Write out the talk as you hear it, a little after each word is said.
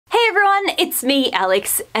everyone, it's me,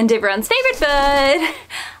 Alex, and everyone's favourite bird,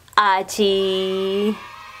 Archie.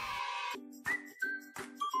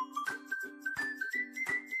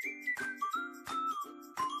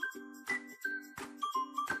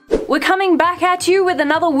 We're coming back at you with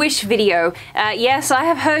another Wish video. Yes, I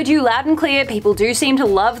have heard you loud and clear. People do seem to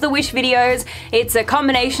love the Wish videos. It's a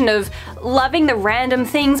combination of loving the random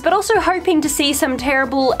things, but also hoping to see some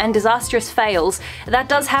terrible and disastrous fails. That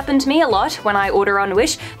does happen to me a lot when I order on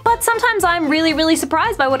Wish, but sometimes I'm really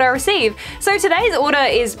surprised by what I receive. So today's order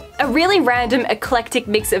is a really random, eclectic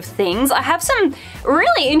mix of things. I have some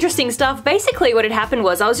really interesting stuff. Basically what had happened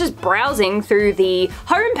was I was just browsing through the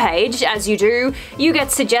homepage, as you do. You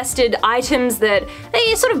get suggested items that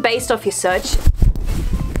are sort of based off your search.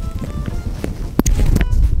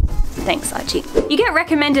 Thanks, Archie. You get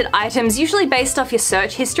recommended items usually based off your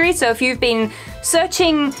search history, so if you've been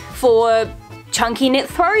searching for chunky knit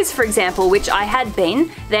throws, for example, which I had been,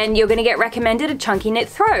 then you're gonna get recommended a chunky knit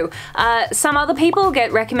throw. Some other people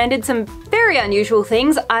get recommended some very unusual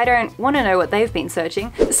things. I don't want to know what they've been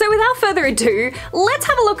searching. So without further ado, let's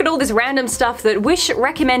have a look at all this random stuff that Wish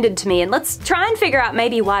recommended to me, and let's try and figure out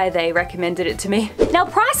maybe why they recommended it to me. Now,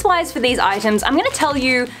 price-wise for these items, I'm gonna tell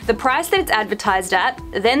you the price that it's advertised at,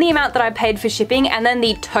 then the amount that I paid for shipping, and then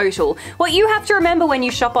the total. What you have to remember when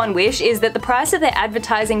you shop on Wish is that the price that they're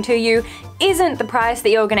advertising to you isn't the price that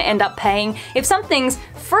you're gonna end up paying. If something's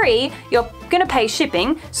free, you're gonna pay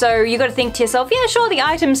shipping, so you gotta think to yourself, yeah, sure, the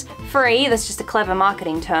item's free. That's just a clever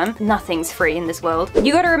marketing term. Nothing's free in this world.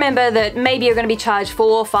 You gotta remember that maybe you're gonna be charged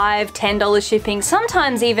 $4, $5, $10 shipping,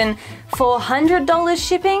 sometimes even $400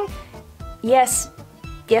 shipping. Yes,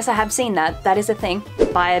 I have seen that. That is a thing.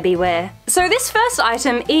 Buyer beware. So this first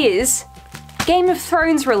item is Game of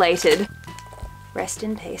Thrones related. Rest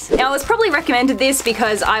in peace. Now, I was probably recommended this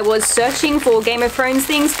because I was searching for Game of Thrones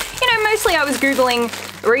things. You know, mostly I was Googling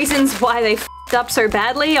reasons why they f***ed up so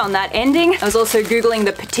badly on that ending. I was also Googling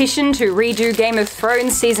the petition to redo Game of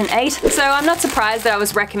Thrones Season 8. So I'm not surprised that I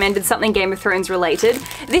was recommended something Game of Thrones related.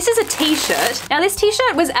 This is a t-shirt. Now, this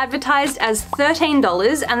t-shirt was advertised as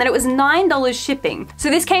 $13 and then it was $9 shipping. So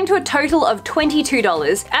this came to a total of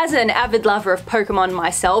 $22. As an avid lover of Pokemon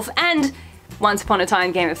myself, and once upon a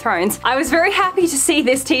time Game of Thrones, I was very happy to see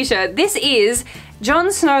this t-shirt. This is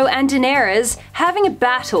Jon Snow and Daenerys having a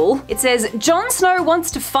battle. It says, Jon Snow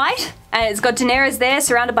wants to fight, and it's got Daenerys there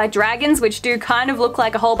surrounded by dragons, which do kind of look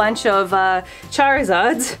like a whole bunch of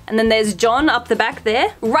Charizards. And then there's Jon up the back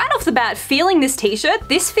there. Right off the bat, feeling this t-shirt,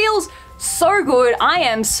 this feels so good. I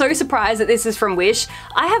am so surprised that this is from Wish.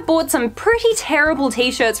 I have bought some pretty terrible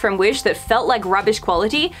t-shirts from Wish that felt like rubbish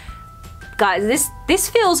quality. Guys, this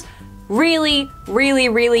feels really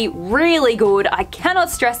good. I cannot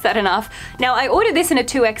stress that enough. Now, I ordered this in a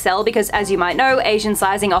 2XL because, as you might know, Asian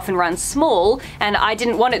sizing often runs small, and I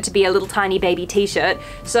didn't want it to be a little tiny baby t-shirt.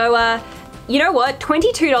 So, you know what?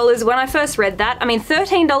 $22 when I first read that. I mean,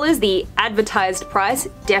 $13, the advertised price,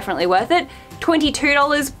 definitely worth it.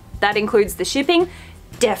 $22, that includes the shipping.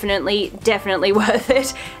 Definitely worth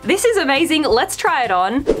it. This is amazing. Let's try it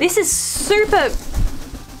on. This is super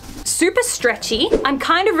stretchy. I'm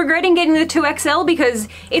kind of regretting getting the 2XL because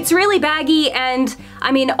it's really baggy, and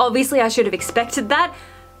I mean, obviously I should have expected that.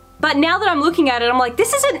 But now that I'm looking at it, I'm like,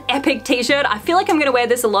 this is an epic t-shirt. I feel like I'm gonna wear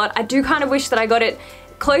this a lot. I do kind of wish that I got it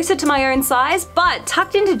closer to my own size, but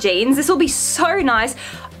tucked into jeans, this will be so nice.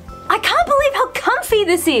 I can't believe how comfy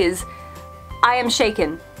this is. I am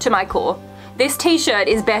shaken to my core. This t-shirt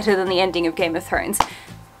is better than the ending of Game of Thrones.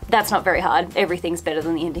 That's not very hard. Everything's better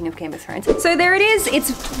than the ending of Game of Thrones. So there it is.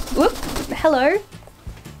 It's, whoop, hello.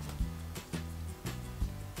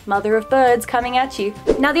 Mother of birds coming at you.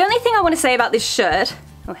 Now, the only thing I want to say about this shirt,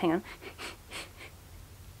 oh, hang on.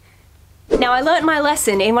 Now, I learnt my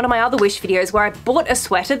lesson in one of my other Wish videos where I bought a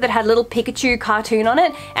sweater that had a little Pikachu cartoon on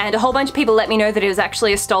it, and a whole bunch of people let me know that it was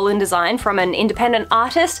actually a stolen design from an independent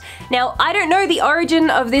artist. Now, I don't know the origin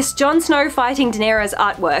of this Jon Snow fighting Daenerys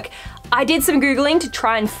artwork. I did some Googling to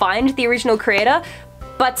try and find the original creator,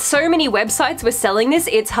 but so many websites were selling this,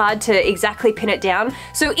 it's hard to exactly pin it down.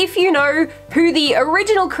 So if you know who the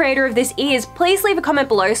original creator of this is, please leave a comment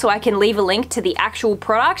below so I can leave a link to the actual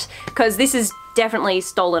product, because this is definitely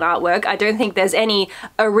stolen artwork. I don't think there's any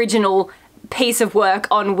original piece of work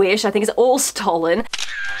on Wish. I think it's all stolen.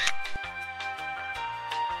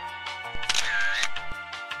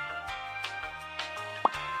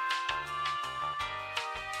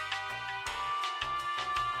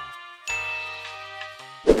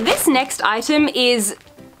 This next item is,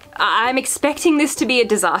 I'm expecting this to be a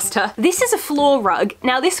disaster. This is a floor rug.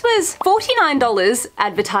 Now, this was $49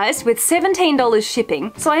 advertised with $17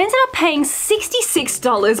 shipping. So I ended up paying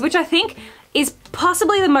 $66, which I think is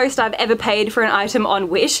possibly the most I've ever paid for an item on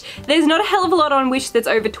Wish. There's not a hell of a lot on Wish that's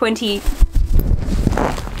over 20.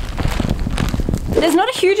 There's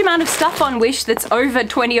not a huge amount of stuff on Wish that's over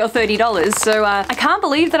 $20 or $30, so I can't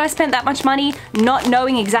believe that I spent that much money not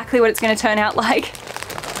knowing exactly what it's going to turn out like.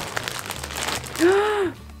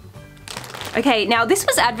 Okay, now this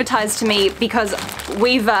was advertised to me because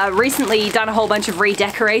we've recently done a whole bunch of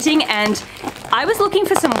redecorating, and I was looking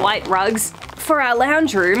for some white rugs for our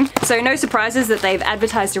lounge room, so no surprises that they've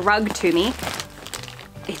advertised a rug to me.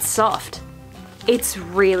 It's soft. It's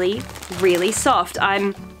really, really soft.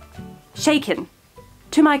 I'm shaken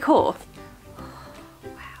to my core. Wow.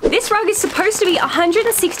 This rug is supposed to be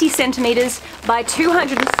 160 centimeters by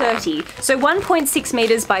 230, so 1.6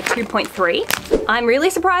 meters by 2.3. I'm really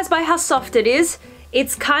surprised by how soft it is.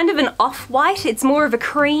 It's kind of an off-white, it's more of a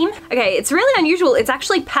cream. Okay, it's really unusual. It's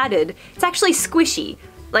actually padded. It's actually squishy.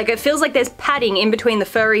 Like, it feels like there's padding in between the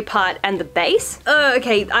furry part and the base.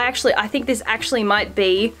 Okay, I think this actually might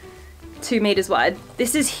be 2 meters wide.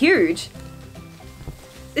 This is huge.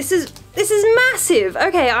 This is massive.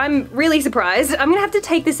 Okay, I'm really surprised. I'm gonna have to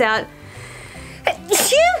take this out.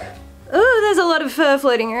 Oh, there's a lot of fur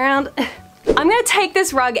floating around. I'm gonna take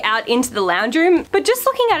this rug out into the lounge room, but just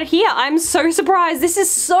looking at it here, I'm so surprised. This is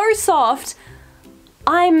so soft.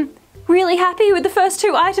 I'm really happy with the first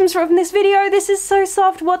 2 items from this video. This is so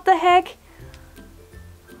soft, what the heck?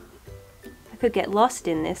 I could get lost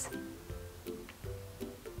in this.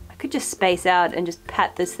 I could just space out and just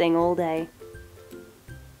pat this thing all day.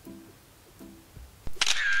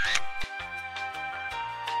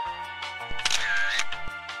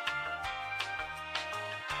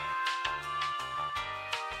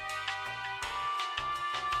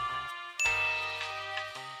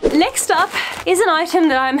 Next up is an item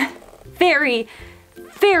that I'm very,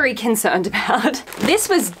 very concerned about. This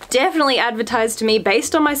was definitely advertised to me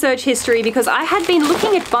based on my search history because I had been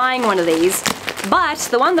looking at buying one of these, but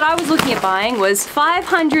the one that I was looking at buying was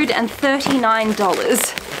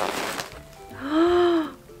 $539.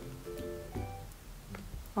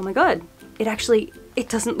 Oh my god, it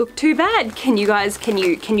doesn't look too bad. Can you guys, can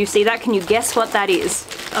you see that? Can you guess what that is?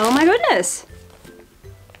 Oh my goodness.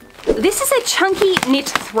 This is a chunky knit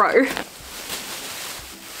throw.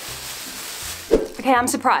 Okay, I'm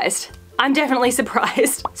surprised. I'm definitely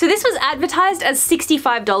surprised. So this was advertised as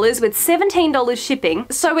 $65 with $17 shipping,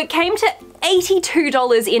 so it came to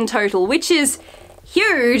 $82 in total, which is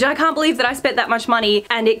huge. I can't believe that I spent that much money,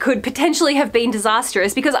 and it could potentially have been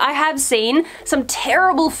disastrous because I have seen some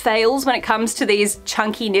terrible fails when it comes to these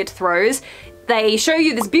chunky knit throws. They show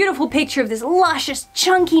you this beautiful picture of this luscious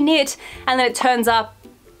chunky knit, and then it turns up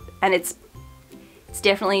and it's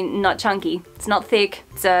definitely not chunky. It's not thick.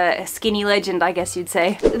 It's a skinny legend, I guess you'd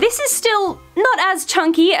say. This is still not as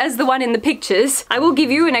chunky as the one in the pictures. I will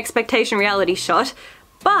give you an expectation reality shot,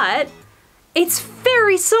 but it's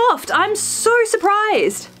very soft. I'm so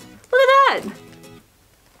surprised. Look at that.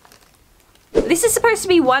 This is supposed to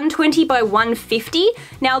be 120 by 150.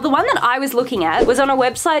 Now, the one that I was looking at was on a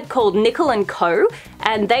website called Nickel & Co,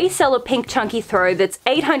 and they sell a pink chunky throw that's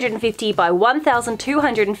 850 by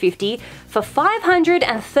 1250 for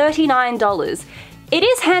 $539. It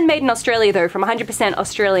is handmade in Australia though, from 100%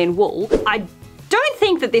 Australian wool. I don't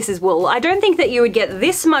think that this is wool. I don't think that you would get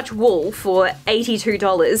this much wool for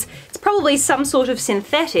 $82. It's probably some sort of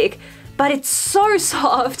synthetic, but it's so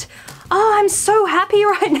soft. Oh, I'm so happy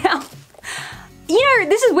right now. You know,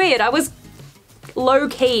 this is weird. I was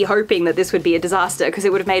low-key hoping that this would be a disaster because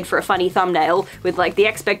it would have made for a funny thumbnail with like the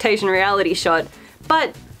expectation reality shot,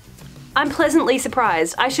 but I'm pleasantly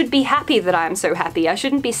surprised. I should be happy that I'm so happy. I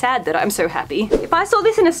shouldn't be sad that I'm so happy. If I saw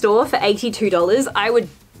this in a store for $82, I would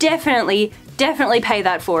definitely pay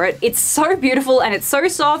that for it. It's so beautiful and it's so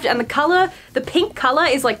soft, and the color, the pink color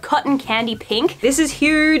is like cotton candy pink. This is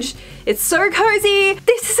huge. It's so cozy.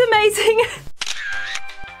 This is amazing.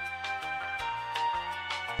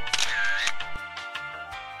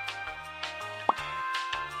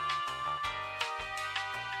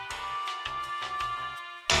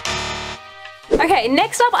 Okay,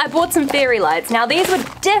 next up I bought some fairy lights. Now these were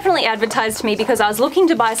definitely advertised to me because I was looking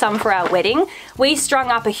to buy some for our wedding. We strung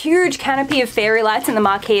up a huge canopy of fairy lights in the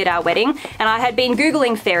marquee at our wedding, and I had been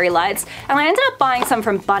Googling fairy lights, and I ended up buying some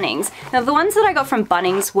from Bunnings. Now the ones that I got from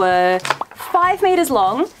Bunnings were 5 meters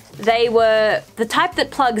long. They were the type that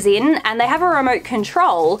plugs in, and they have a remote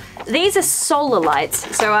control. These are solar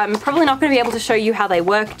lights, so I'm probably not going to be able to show you how they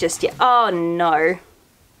work just yet. Oh no.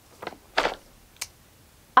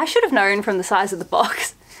 I should have known from the size of the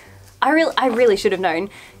box. I really should have known.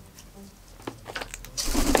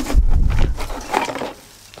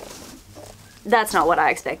 That's not what I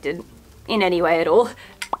expected in any way at all.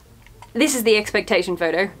 This is the expectation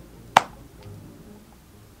photo.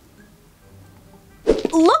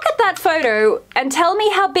 Look at that photo and tell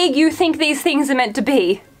me how big you think these things are meant to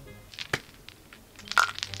be.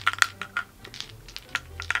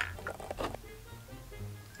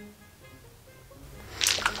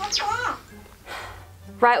 What's wrong?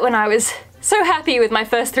 Right when I was so happy with my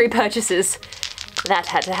first 3 purchases, that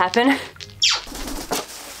had to happen.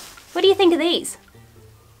 What do you think of these?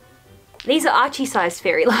 These are Archie-sized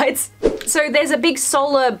fairy lights. So there's a big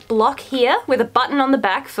solar block here with a button on the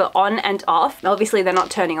back for on and off. Obviously they're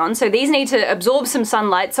not turning on, so these need to absorb some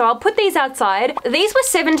sunlight, so I'll put these outside. These were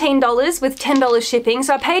 $17 with $10 shipping,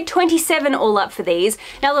 so I paid $27 all up for these.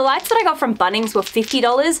 Now the lights that I got from Bunnings were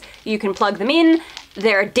 $50. You can plug them in.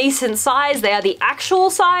 They're a decent size. They are the actual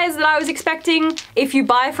size that I was expecting. If you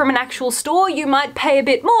buy from an actual store, you might pay a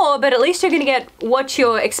bit more, but at least you're gonna get what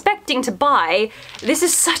you're expecting to buy. This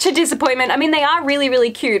is such a disappointment. I mean, they are really, really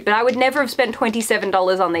cute, but I would never have spent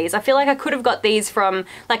 $27 on these. I feel like I could have got these from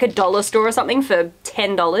like a dollar store or something for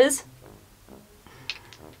 $10.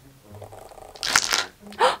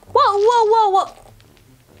 Whoa, whoa, whoa, whoa.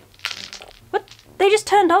 What? They just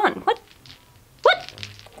turned on. What? What?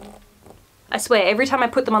 I swear, every time I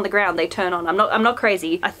put them on the ground, they turn on. I'm not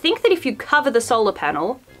crazy. I think that if you cover the solar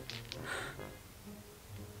panel...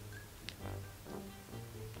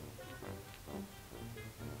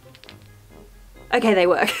 Okay, they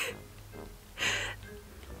work.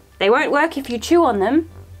 They won't work if you chew on them.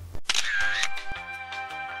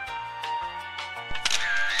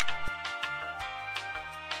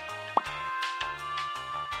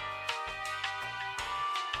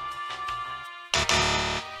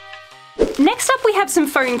 Next up we have some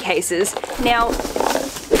phone cases. Now,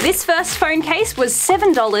 this first phone case was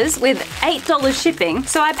 $7 with $8 shipping,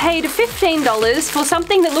 so I paid $15 for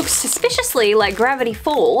something that looks suspiciously like Gravity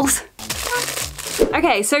Falls.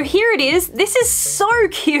 Okay, so here it is. This is so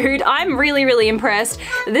cute. I'm really, really impressed.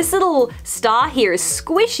 This little star here is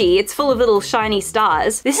squishy. It's full of little shiny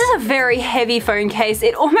stars. This is a very heavy phone case.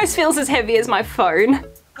 It almost feels as heavy as my phone.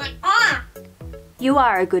 Good on. You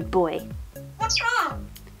are a good boy. What's wrong?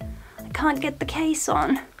 Can't get the case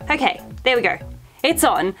on. Okay, there we go. It's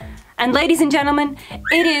on. And ladies and gentlemen,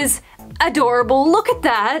 it is adorable. Look at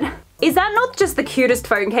that. Is that not just the cutest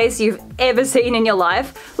phone case you've ever seen in your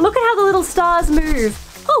life? Look at how the little stars move.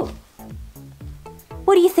 Oh,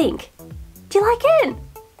 what do you think? Do you like it?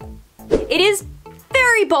 It is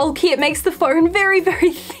very bulky. It makes the phone very,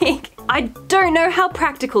 very thick. I don't know how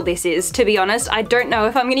practical this is, to be honest. I don't know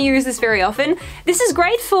if I'm gonna use this very often. This is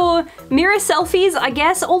great for mirror selfies, I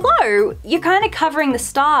guess, although you're kind of covering the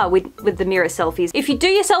star with the mirror selfies. If you do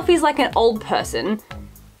your selfies like an old person,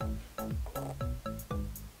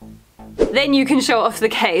 then you can show off the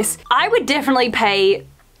case. I'd definitely pay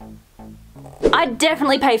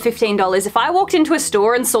 $15 if I walked into a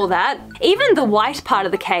store and saw that. Even the white part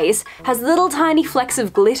of the case has little tiny flecks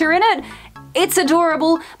of glitter in it. It's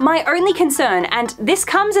adorable. My only concern, and this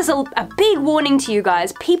comes as a big warning to you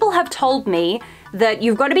guys, people have told me that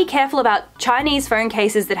you've got to be careful about Chinese phone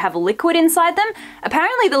cases that have liquid inside them.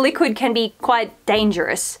 Apparently the liquid can be quite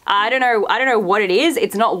dangerous. I don't know what it is.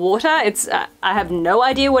 It's not water. It's I have no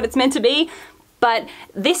idea what it's meant to be. But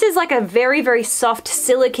this is like a very, very soft,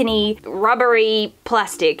 silicone-y, rubbery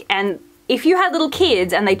plastic, and if you had little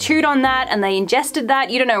kids and they chewed on that and they ingested that,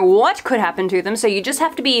 you don't know what could happen to them, so you just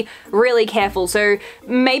have to be really careful. So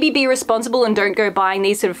maybe be responsible and don't go buying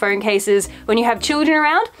these sort of phone cases when you have children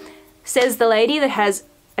around, says the lady that has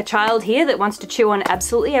a child here that wants to chew on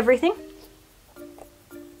absolutely everything.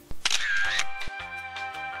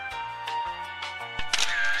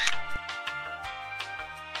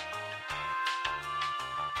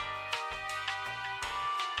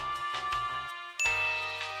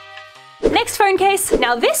 Next phone case.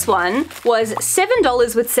 Now this one was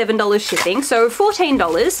 $7 with $7 shipping, so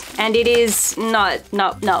 $14, and it is not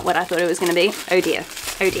what I thought it was gonna be. Oh dear,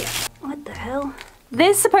 oh dear. What the hell?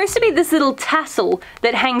 There's supposed to be this little tassel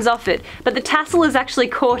that hangs off it, but the tassel is actually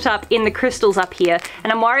caught up in the crystals up here,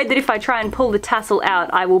 and I'm worried that if I try and pull the tassel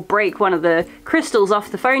out, I will break one of the crystals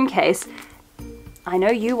off the phone case. I know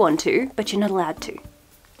you want to, but you're not allowed to.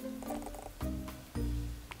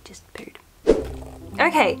 Just pooed.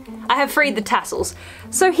 Okay, I have freed the tassels.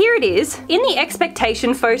 So here it is. In the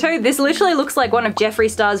expectation photo, this literally looks like one of Jeffree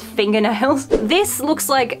Star's fingernails. This looks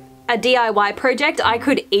like a DIY project, I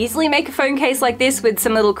could easily make a phone case like this with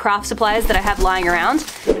some little craft supplies that I have lying around.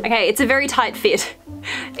 Okay, it's a very tight fit.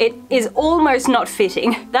 It is almost not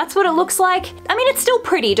fitting. That's what it looks like. I mean, it's still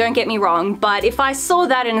pretty, don't get me wrong, but if I saw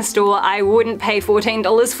that in a store, I wouldn't pay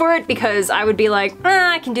 $14 for it because I would be like,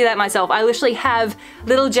 I can do that myself. I literally have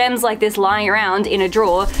little gems like this lying around in a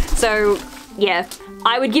drawer, so yeah,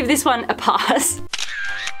 I would give this one a pass.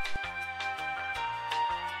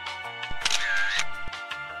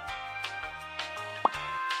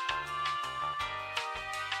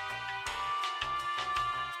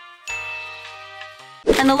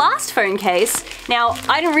 And the last phone case, now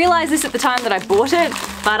I didn't realize this at the time that I bought it,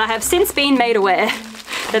 but I have since been made aware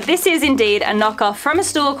that this is indeed a knockoff from a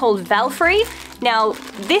store called Valfrey. Now,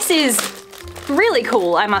 this is really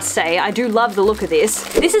cool, I must say. I do love the look of this.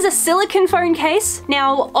 This is a silicone phone case.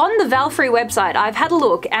 Now, on the Valfrey website, I've had a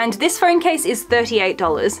look, and this phone case is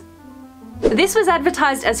 $38. This was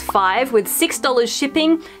advertised as $5 with $6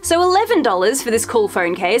 shipping, so $11 for this cool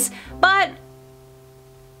phone case, but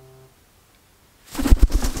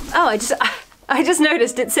oh, I just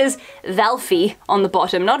noticed it says Valfy on the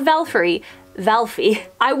bottom, not Valfrey, Valfy.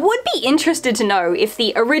 I would be interested to know if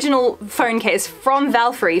the original phone case from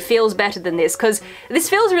Valfrey feels better than this, because this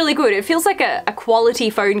feels really good. It feels like a quality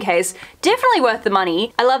phone case. Definitely worth the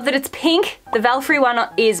money. I love that it's pink. The Valfrey one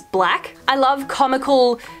is black. I love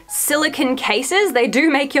comical silicone cases. They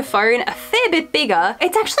do make your phone a fair bit bigger.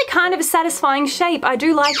 It's actually kind of a satisfying shape. I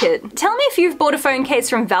do like it. Tell me if you've bought a phone case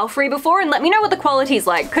from Valfrey before and let me know what the quality is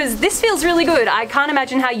like, because this feels really good. I can't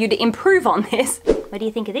imagine how you'd improve on this. What do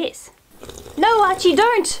you think of this? No, Archie,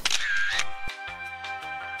 don't!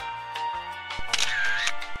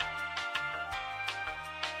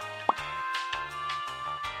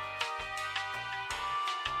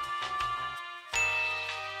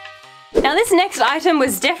 Now this next item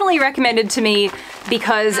was definitely recommended to me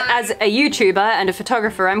because as a YouTuber and a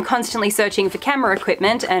photographer, I'm constantly searching for camera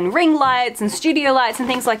equipment and ring lights and studio lights and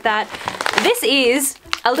things like that. This is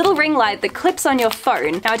a little ring light that clips on your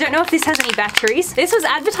phone. Now I don't know if this has any batteries. This was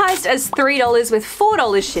advertised as $3 with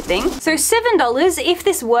 $4 shipping. So $7. If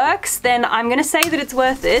this works, then I'm gonna say that it's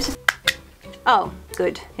worth it. Oh,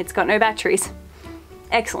 good. It's got no batteries.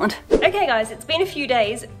 Excellent. Okay guys, it's been a few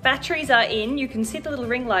days. Batteries are in. You can see the little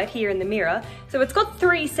ring light here in the mirror. So it's got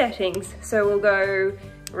 3 settings. So we'll go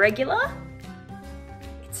regular.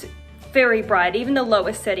 It's very bright. Even the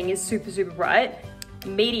lowest setting is super, super bright.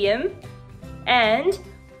 Medium. And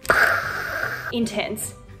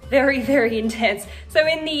intense. Very, very intense. So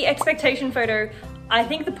in the expectation photo, I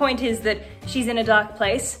think the point is that she's in a dark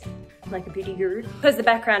place, like a beauty guru, because the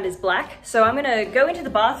background is black. So I'm gonna go into the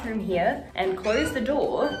bathroom here and close the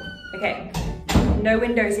door. Okay, no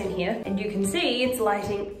windows in here. And you can see it's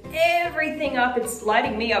lighting everything up. It's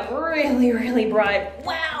lighting me up really, really bright.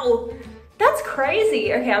 Wow, that's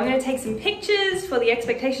crazy. Okay, I'm gonna take some pictures for the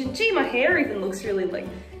expectation. Gee, my hair even looks really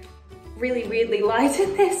really weirdly light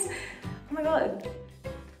in this. Oh my God.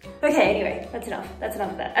 Okay, anyway, that's enough. That's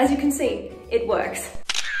enough of that. As you can see, it works.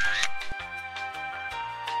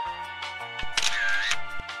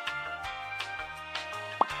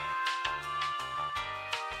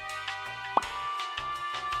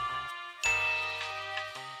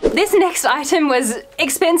 This next item was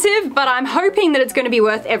expensive, but I'm hoping that it's going to be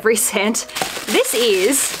worth every cent. This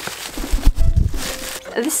is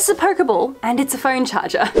a Pokeball, and it's a phone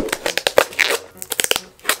charger.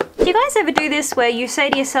 Do you guys ever do this where you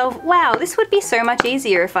say to yourself, wow, this would be so much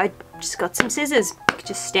easier if I just got some scissors. I could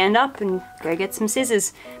just stand up and go get some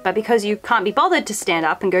scissors. But because you can't be bothered to stand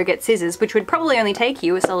up and go get scissors, which would probably only take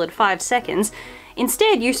you a solid 5 seconds,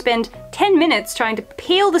 instead you spend 10 minutes trying to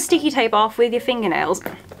peel the sticky tape off with your fingernails.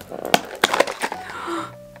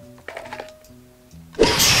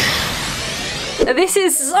 This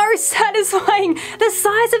is so satisfying. The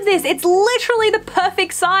size of this, it's literally the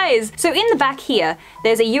perfect size. So in the back here,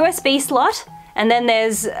 there's a USB slot, and then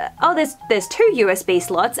there's 2 USB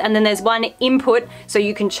slots, and then there's 1 input so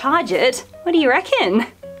you can charge it. What do you reckon?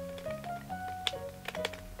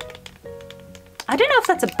 I don't know if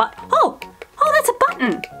that's a button. Oh, that's a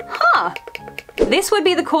button. Huh. This would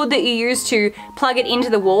be the cord that you use to plug it into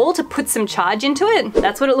the wall to put some charge into it.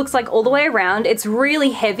 That's what it looks like all the way around. It's really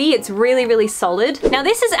heavy, it's really, really solid. Now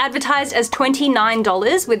this is advertised as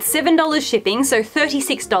 $29 with $7 shipping, so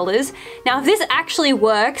 $36. Now if this actually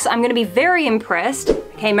works, I'm gonna be very impressed.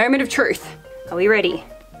 Okay, moment of truth. Are we ready?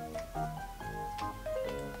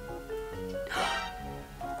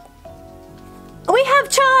 We have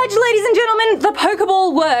charge, ladies and gentlemen! The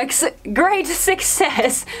Pokeball works. Great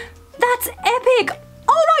success. That's epic!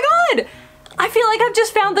 Oh my God! I feel like I've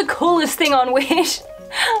just found the coolest thing on Wish.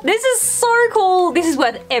 This is so cool. This is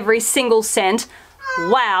worth every single cent.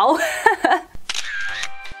 Wow.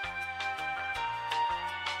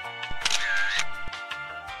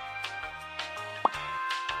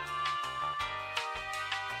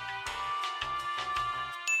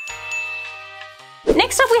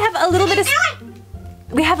 Next up, we have a little bit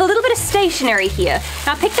of stationery here.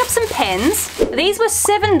 Now I picked up some pens. These were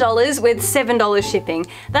 $7 with $7 shipping.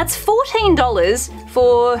 That's $14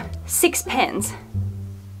 for 6 pens.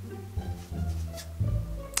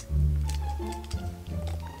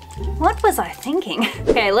 What was I thinking?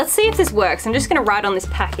 Okay, let's see if this works. I'm just gonna write on this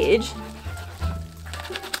package.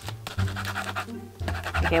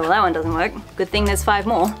 Okay, well that one doesn't work. Good thing there's 5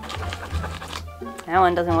 more. That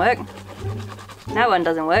one doesn't work. That one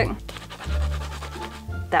doesn't work.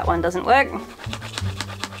 That one doesn't work.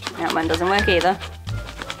 That one doesn't work either.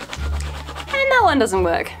 And that one doesn't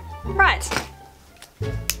work. Right.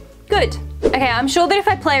 Good. Okay, I'm sure that if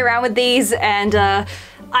I play around with these and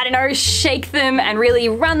I don't know, shake them and really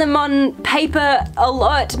run them on paper a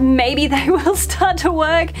lot, maybe they will start to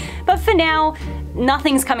work. But for now,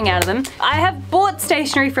 nothing's coming out of them. I have bought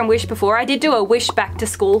stationery from Wish before. I did do a Wish back to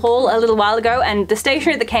school haul a little while ago, and the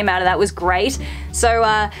stationery that came out of that was great.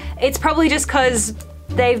 So it's probably just because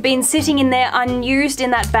they've been sitting in there unused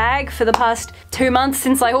in that bag for the past 2 months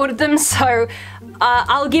since I ordered them. So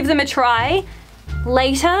I'll give them a try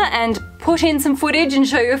later and put in some footage and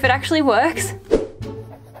show you if it actually works.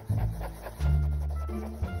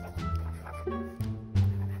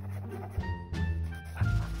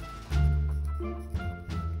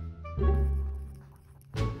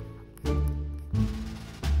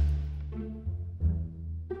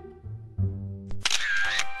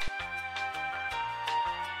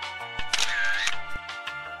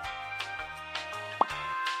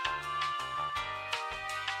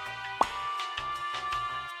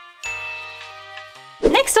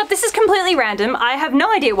 Next up, this is completely random. I have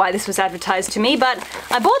no idea why this was advertised to me, but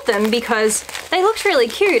I bought them because they looked really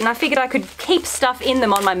cute and I figured I could keep stuff in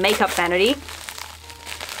them on my makeup vanity.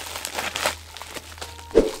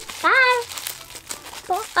 Bye.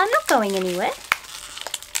 Well, I'm not going anywhere.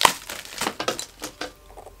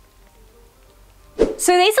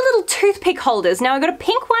 So these are little toothpick holders. Now I got a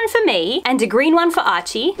pink one for me and a green one for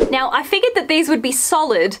Archie. Now I figured that these would be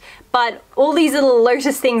solid, but all these little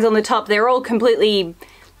lotus things on the top, they're all completely,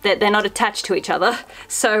 they're not attached to each other.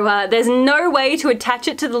 So there's no way to attach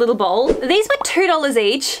it to the little bowl. These were $2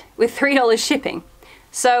 each with $3 shipping.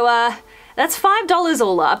 So that's $5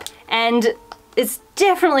 all up, and it's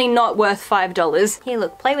definitely not worth $5. Here,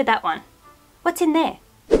 look, play with that one. What's in there?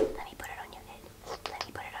 Let me put it on your head. Let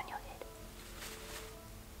me put it on your head.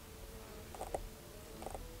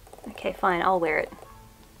 Okay, fine, I'll wear it.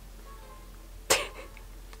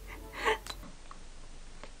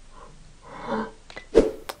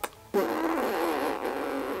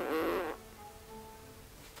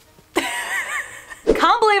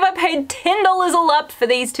 Can't believe I paid $10 all up for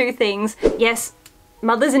these 2 things. Yes,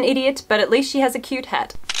 Mother's an idiot, but at least she has a cute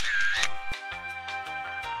hat.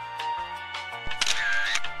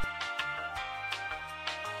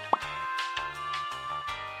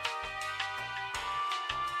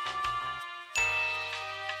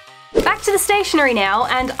 Back to the stationery now,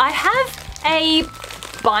 and I have a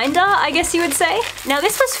binder, I guess you would say. Now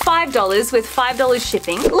this was $5 with $5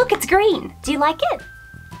 shipping. Look, it's green. Do you like it?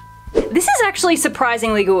 This is actually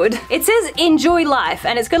surprisingly good. It says enjoy life,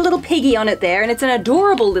 and it's got a little piggy on it there, and it's an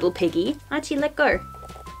adorable little piggy. Archie, let go.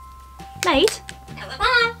 Mate.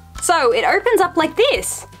 Bye. So it opens up like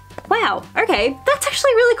this. Wow, okay, that's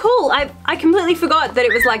actually really cool. I completely forgot that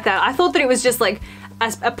it was like that. I thought that it was just like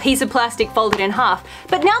a piece of plastic folded in half.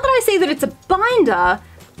 But now that I see that it's a binder,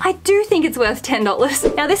 I do think it's worth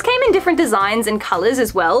 $10. Now this came in different designs and colors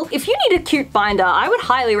as well. If you need a cute binder, I would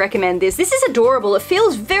highly recommend this. This is adorable. It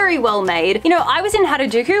feels very well made. You know, I was in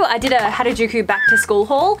Harajuku. I did a Harajuku back to school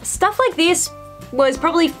haul. Stuff like this was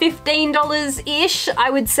probably $15-ish, I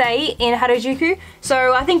would say, in Harajuku.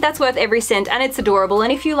 So I think that's worth every cent, and it's adorable.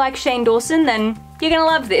 And if you like Shane Dawson, then you're gonna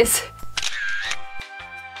love this.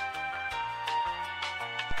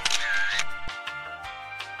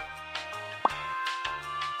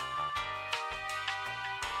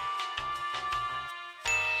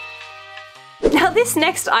 Now this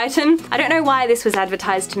next item, I don't know why this was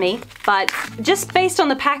advertised to me, but just based on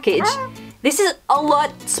the package, this is a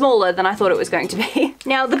lot smaller than I thought it was going to be.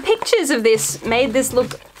 Now the pictures of this made this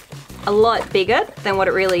look a lot bigger than what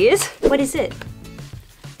it really is. What is it?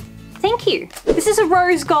 Thank you. This is a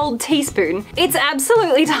rose gold teaspoon. It's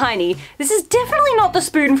absolutely tiny. This is definitely not the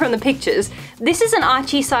spoon from the pictures. This is an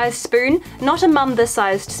Archie-sized spoon, not a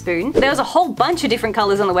Mumba-sized spoon. There was a whole bunch of different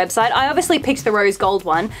colors on the website. I obviously picked the rose gold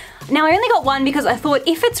one. Now I only got one because I thought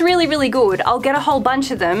if it's really, really good, I'll get a whole bunch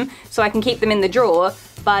of them so I can keep them in the drawer.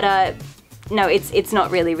 But no, it's not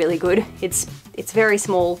really, really good. It's very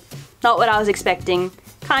small. Not what I was expecting.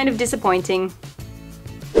 Kind of disappointing.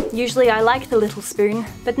 Usually I like the little spoon,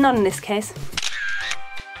 but not in this case.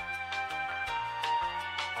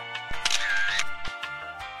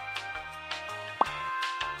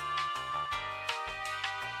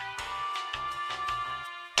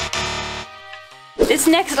 This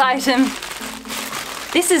next item,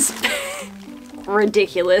 this is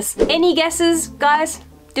ridiculous. Any guesses, guys?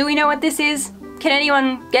 Do we know what this is? Can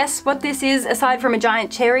anyone guess what this is aside from a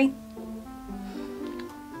giant cherry?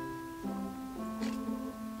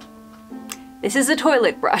 This is a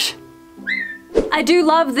toilet brush. I do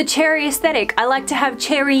love the cherry aesthetic. I like to have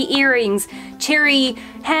cherry earrings, cherry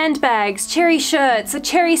handbags, cherry shirts, a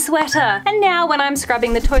cherry sweater. And now when I'm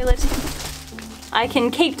scrubbing the toilet, I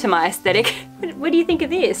can keep to my aesthetic. What do you think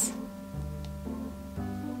of this?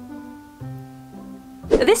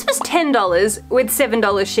 This was $10 with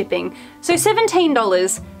 $7 shipping, so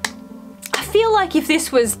 $17. I feel like if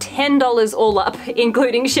this was $10 all up,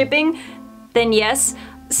 including shipping, then yes.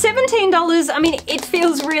 $17, I mean, it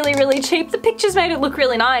feels really, really cheap. The pictures made it look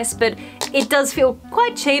really nice, but it does feel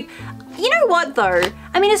quite cheap. You know what though?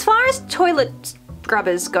 I mean, as far as toilet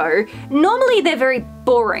scrubbers go, normally they're very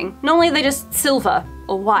boring. Normally they're just silver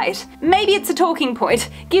or white. Maybe it's a talking point.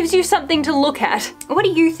 Gives you something to look at. What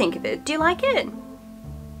do you think of it? Do you like it?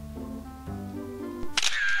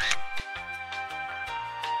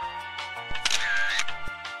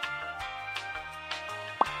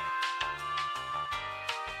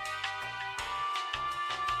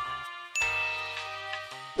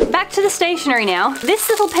 Back to the stationery now. This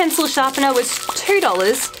little pencil sharpener was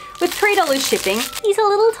 $2 with $3 shipping. He's a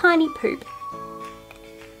little tiny poop.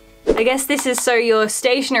 I guess this is so your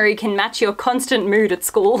stationery can match your constant mood at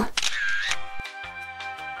school.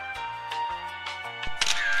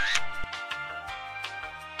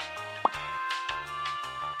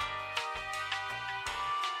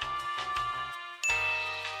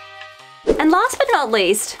 And last but not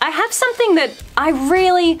least, I have something that I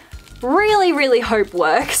really hope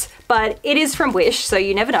works, but it is from Wish, so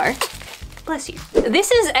you never know. Bless you. This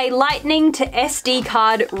is a lightning to SD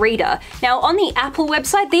card reader. Now on the Apple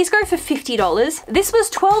website, these go for $50. This was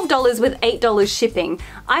 $12 with $8 shipping.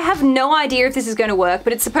 I have no idea if this is going to work,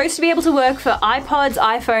 but it's supposed to be able to work for iPods,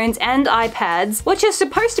 iPhones, and iPads. What you're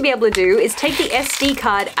supposed to be able to do is take the SD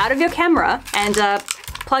card out of your camera and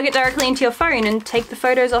plug it directly into your phone and take the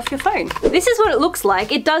photos off your phone. This is what it looks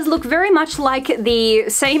like. It does look very much like the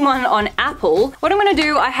same one on Apple. What I'm gonna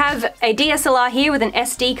do, I have a DSLR here with an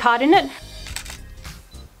SD card in it.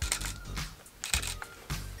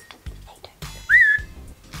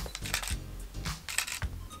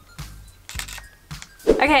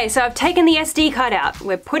 Okay, so I've taken the SD card out.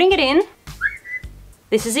 We're putting it in.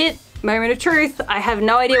 This is it, moment of truth. I have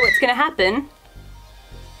no idea what's gonna happen.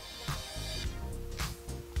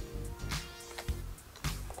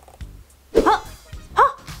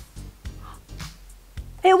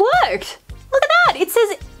 It worked! Look at that! It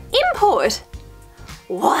says import!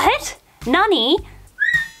 What? Nani?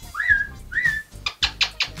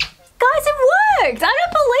 Guys, it worked! I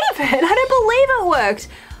don't believe it! I don't believe it worked!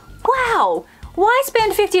 Wow! Why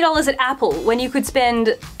spend $50 at Apple when you could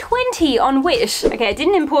spend $20 on Wish? Okay, I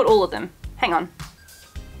didn't import all of them. Hang on.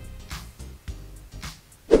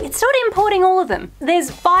 It's not importing all of them.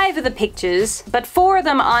 There's 5 of the pictures, but 4 of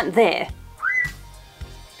them aren't there.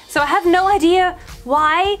 So I have no idea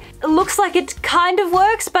why. It looks like it kind of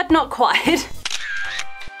works, but not quite.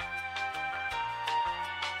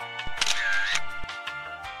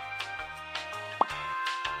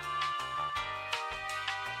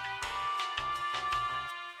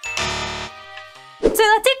 So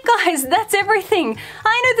that's it guys, that's everything.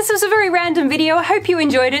 I know this was a very random video, I hope you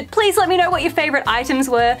enjoyed it. Please let me know what your favorite items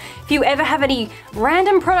were. If you ever have any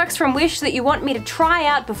random products from Wish that you want me to try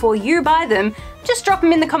out before you buy them, just drop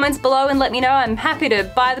them in the comments below and let me know. I'm happy to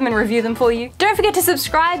buy them and review them for you. Don't forget to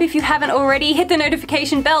subscribe if you haven't already, hit the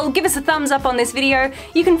notification bell, give us a thumbs up on this video.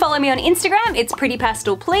 You can follow me on Instagram, it's Pretty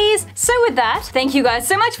Pastel please. So with that, thank you guys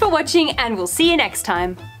so much for watching and we'll see you next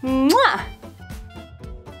time. Mwah!